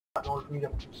in order for me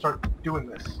to start doing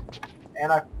this.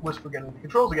 And I was forgetting the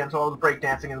controls again, so I was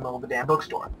breakdancing in the middle of the damn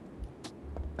bookstore.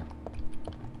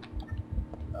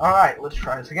 Alright, let's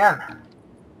try this again.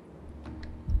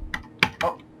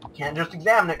 Oh, can't just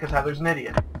examine it because Heather's an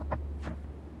idiot.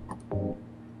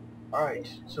 Alright,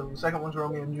 so the second one's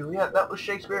Romeo and Juliet. That was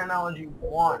Shakespeare Analogy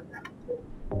 1.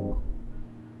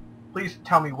 Please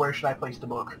tell me, where should I place the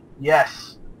book?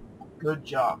 Yes! Good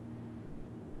job.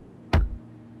 I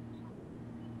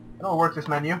don't work this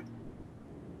menu.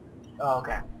 Oh,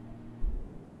 okay.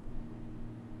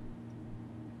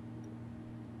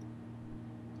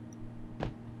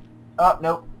 Oh,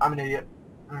 nope. I'm an idiot.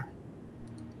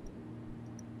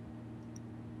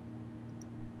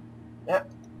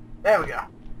 Yep. There we go.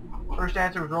 First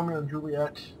answer was Romeo and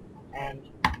Juliet. And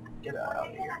get out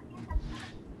of here.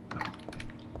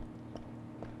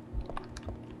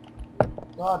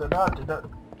 Da-da-da-da-da.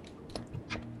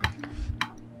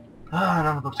 Ah,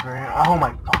 none of the books are very... Oh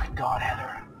my fucking god,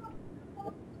 Heather.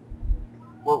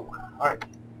 Whoa. Alright.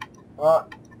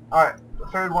 Alright. The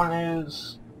third one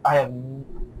is... I have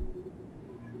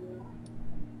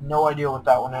no idea what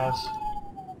that one is.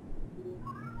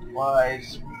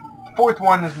 Wise. Fourth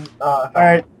one is...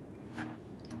 Alright.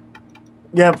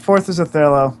 Yeah, fourth is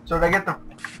Othello. So did I get the...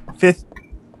 Fifth...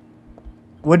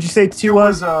 What'd you say two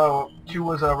was? Two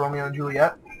was Romeo and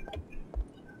Juliet.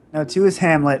 No, 2 is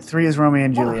Hamlet, 3 is Romeo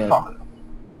and Juliet.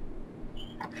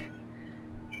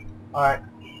 Alright.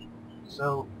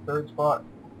 So, third spot.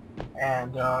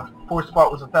 And fourth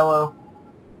spot was Othello.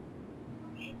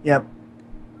 Yep.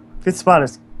 Fifth spot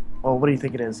is... Well, what do you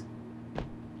think it is?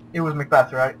 It was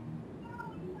Macbeth, right?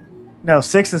 No,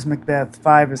 6 is Macbeth,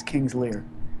 5 is King's Lear.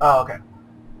 Oh, okay.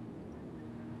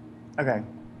 Okay.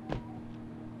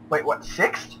 Wait, what,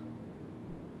 sixth?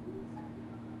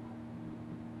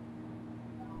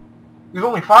 There's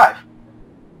only 5.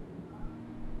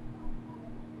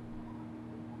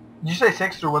 Did you say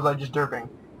sixth, or was I just derping?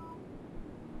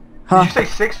 Huh? Did you say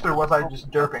sixth, or was I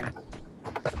just derping?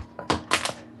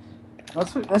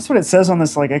 That's what it says on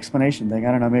this like explanation thing.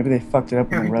 I don't know. Maybe they fucked it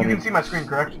up when they wrote You it. can see my screen,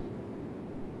 correct?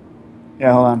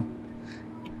 Yeah, hold on.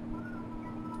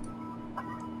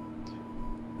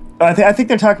 I think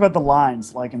they're talking about the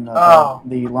lines, like in the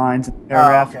lines in the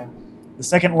paragraph. Oh, okay. The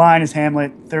second line is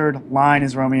Hamlet. Third line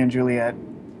is Romeo and Juliet.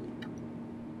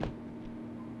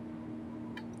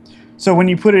 So when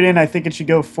you put it in, I think it should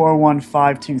go 4, 1,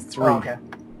 5, 2, 3. Oh, okay.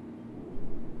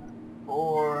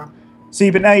 4.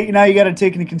 See, but now you got to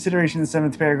take into consideration the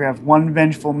 7th paragraph. 1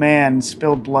 vengeful man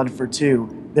spilled blood for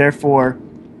 2. Therefore,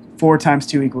 4 times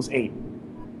 2 equals 8.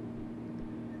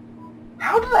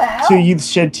 How the hell? 2 youths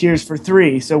shed tears for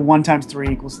 3. So 1 times 3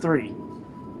 equals 3.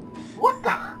 What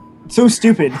the? So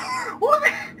stupid. What?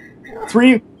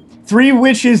 3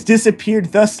 witches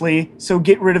disappeared thusly. So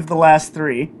get rid of the last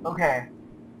 3. Okay.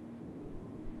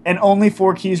 And only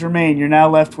 4 keys remain. You're now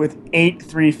left with 8,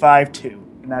 3, 5, 2.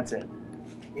 And that's it.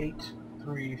 8,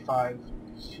 3, 5,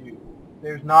 2.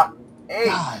 There's not 8.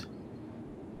 God.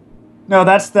 No,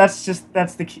 that's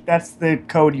the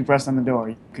code you press on the door.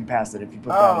 You could pass it if you put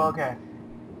that in. Oh, okay.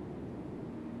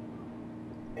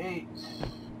 8.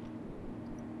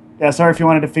 Yeah, sorry if you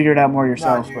wanted to figure it out more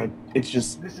yourself, No, but it's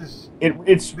just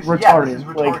it's retarded. Yeah, this is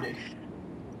retarded. Like,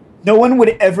 no one would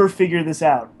ever figure this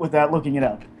out without looking it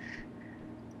up.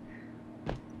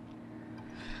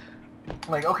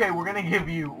 Like, okay, we're gonna give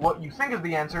you what you think is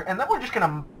the answer, and then we're just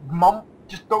gonna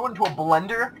just throw it into a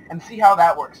blender and see how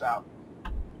that works out.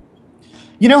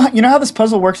 You know how this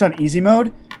puzzle works on easy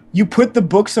mode? You put the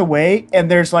books away, and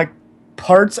there's like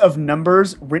parts of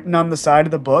numbers written on the side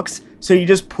of the books, so you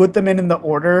just put them in the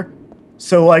order,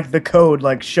 so like the code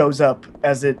like shows up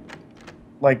as it,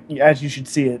 like as you should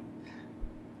see it.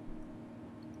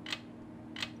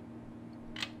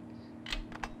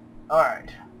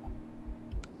 Alright,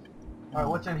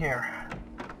 what's in here?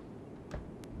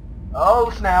 Oh,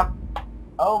 snap.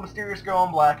 Oh, mysterious girl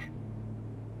in black.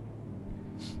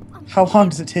 How long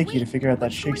does it take you to figure out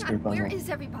that Shakespeare puzzle? Where is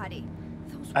everybody?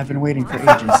 I've been waiting for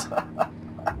ages.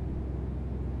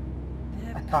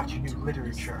 I thought you knew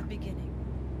literature.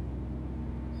 Rebirth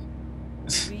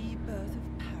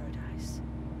of paradise.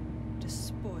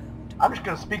 Despoiled. I'm just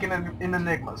gonna speak in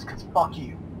enigmas, cause fuck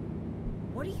you.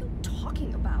 What are you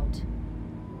talking about?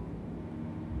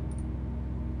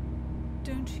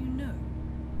 Don't you know?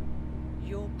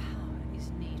 Your power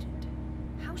is needed.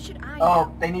 How should I Oh,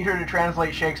 know? they need her to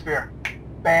translate Shakespeare.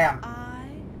 Bam. I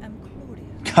am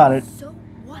Claudia. Got it. So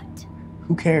what?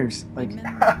 Who cares? Like,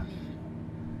 Remember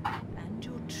me, and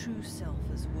your true self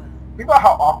as well. Think about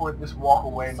how awkward this walk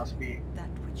away must be. That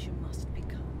which you must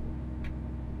become.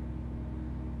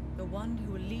 The one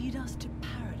who will lead us to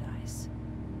paradise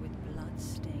with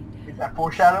Is that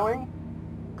foreshadowing?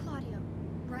 Claudio,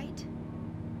 right?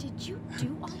 Did you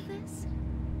do all this?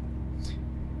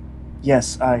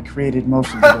 Yes, I created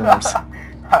most of the doors.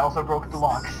 I also broke the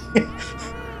locks.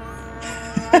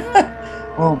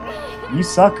 Well, you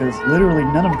suck, because literally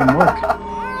none of them work.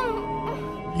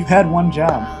 You had one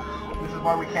job. This is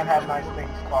why we can't have nice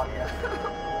things, Claudia.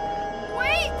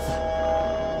 Wait!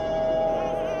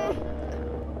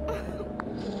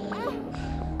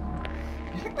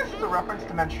 Do you think this is a reference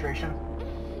to menstruation?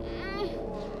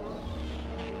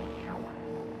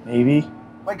 Maybe.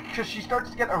 Like, because she starts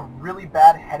to get a really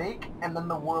bad headache, and then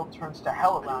the world turns to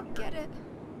hell I around don't her. get it.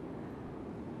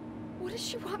 What does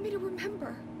she want me to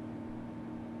remember?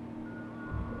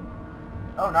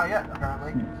 Oh, not yet,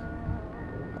 apparently.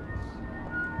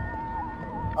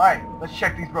 Alright, let's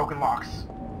check these broken locks.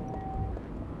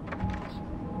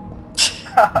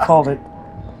 Called it.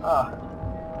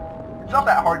 It's not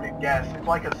that hard to guess. It's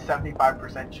like a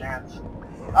 75% chance.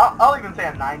 I'll even say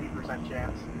a 90%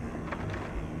 chance.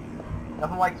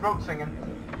 Nothing like throat singing.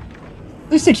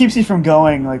 At least it keeps you from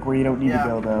going like where you don't need Yeah, to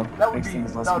go, though. that would Makes be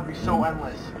things less so confusing.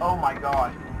 endless. Oh my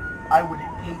god. I would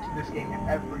hate this game if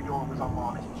every door was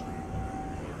unlocked.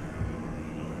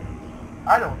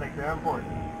 I don't think they're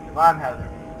important. If I'm Heather.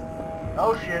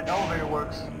 Oh shit, elevator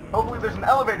works. Hopefully there's an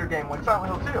elevator game like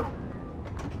Silent Hill 2.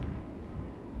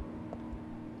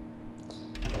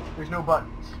 There's no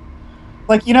buttons.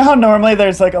 Like, you know how normally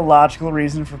there's like a logical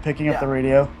reason for picking up Yeah. the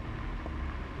radio?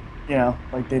 You know,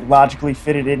 like they logically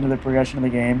fit it into the progression of the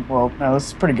game. Well, no, this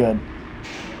is pretty good.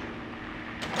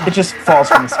 It just falls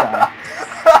from the sky.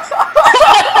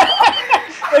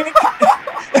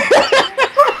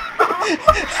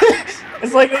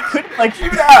 It's like they couldn't like. She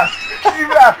asked.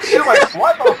 She's like,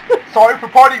 what? Oh, sorry for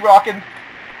party rocking.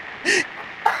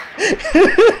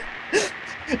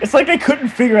 It's like they couldn't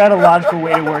figure out a logical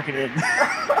way to work it in.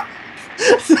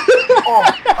 Oh,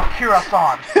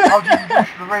 Akira-san. How do you wish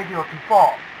the radio can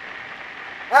fall?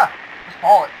 Yeah, just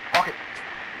fall it. Fuck it.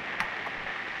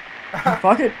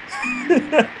 Fuck it. I'm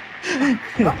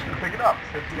just gonna pick it up.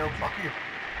 Because, you know, fuck you.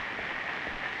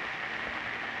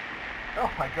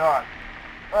 Oh my god.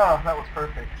 Oh, that was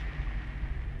perfect.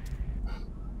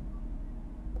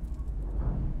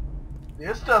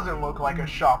 This doesn't look like a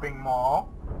shopping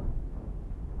mall.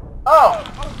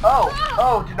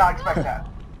 Oh, did not expect that.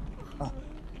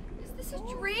 Is this a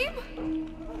dream?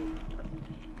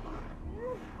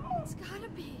 It's gotta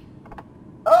be.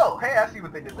 Oh, hey, I see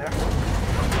what they did there.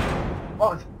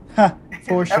 Oh, is every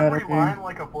Foreshadowing. line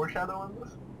like a foreshadow in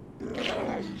this?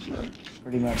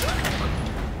 Pretty much.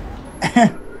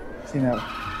 See now.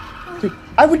 Dude,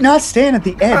 I would not stand at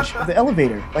the edge of the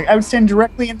elevator. Like, I would stand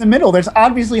directly in the middle. There's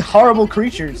obviously horrible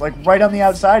creatures, like, right on the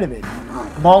outside of it.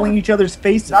 Mauling each other's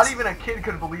faces. Not even a kid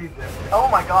could believe this. Oh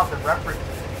my god, the references.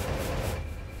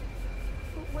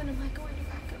 But when am I going to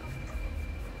back up?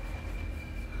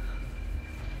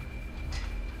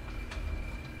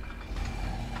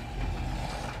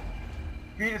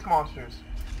 Fetus monsters.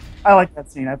 I like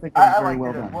that scene. I think that was I very like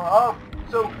well it as done. well. Oh,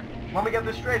 so let me get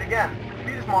this straight again.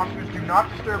 Fetus monsters do not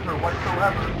disturb her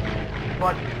whatsoever,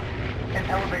 but an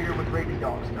elevator with rabies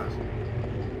dogs does.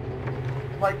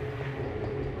 Like,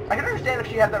 I can understand if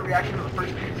she had that reaction to the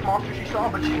first fetus monster she saw,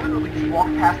 but she literally just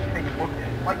walked past the thing and looked at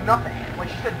it. Like nothing. Like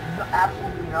she said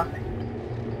absolutely nothing.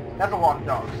 That's a lot of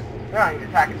dogs. They're not even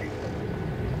attacking me.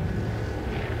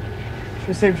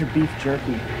 Should've saved your beef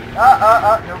jerky.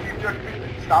 No beef jerky.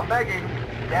 Stop begging.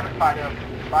 Damn it, Fido.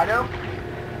 Fido?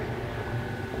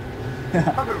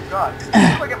 Oh god.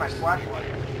 How do I get my flashlight?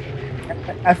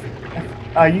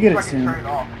 You get So I it can soon. turn it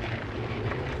off.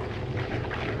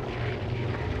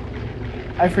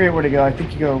 I forget where to go. I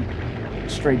think you go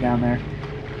straight down there.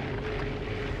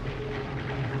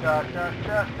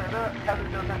 Heather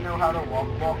doesn't know how to walk.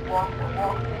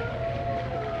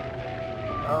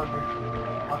 Oh, dude.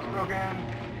 Lock's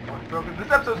broken.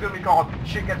 This episode's gonna be called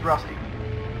Shit Gets Rusty.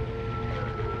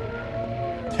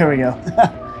 There we go.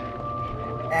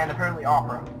 And apparently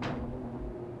opera.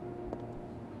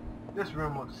 This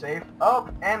room looks safe. Oh,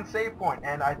 and save point.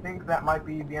 And I think that might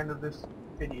be the end of this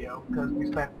video, because we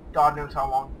spent God knows how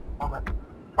long on that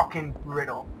fucking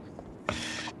riddle.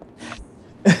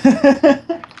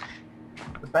 The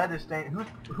bed is stained.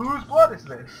 Whose blood is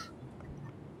this?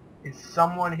 Is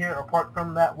someone here apart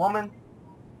from that woman?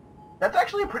 That's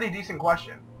actually a pretty decent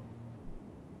question.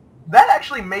 That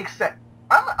actually makes sense.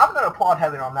 I'm gonna applaud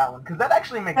Heather on that one, because that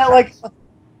actually makes Yeah, sense. like,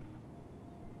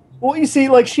 well, you see,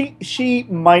 like she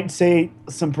might say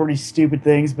some pretty stupid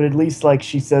things, but at least like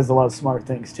she says a lot of smart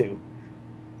things too.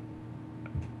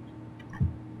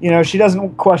 You know, she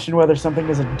doesn't question whether something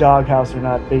is a doghouse or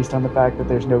not based on the fact that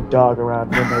there's no dog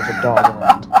around when there's a dog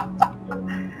around.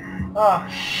 Oh,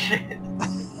 shit.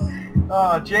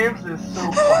 Oh, James is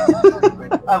so fucking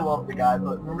stupid. I love the guy,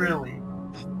 but really.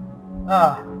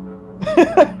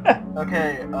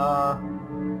 Okay,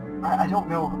 I don't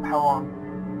know how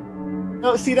long.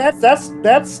 No, see,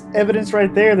 that's evidence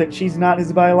right there that she's not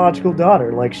his biological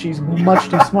daughter. Like, she's much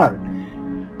too smart.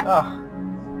 Oh.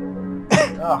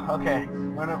 Oh, okay.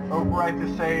 I'm gonna overwrite the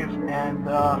save, and,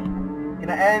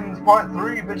 gonna end part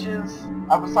 3, bitches.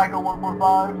 I was Psycho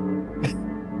 145.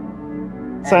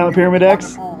 Silent Pyramid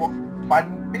X. Wonderful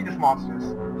fighting fetus monsters.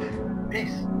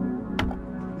 Peace.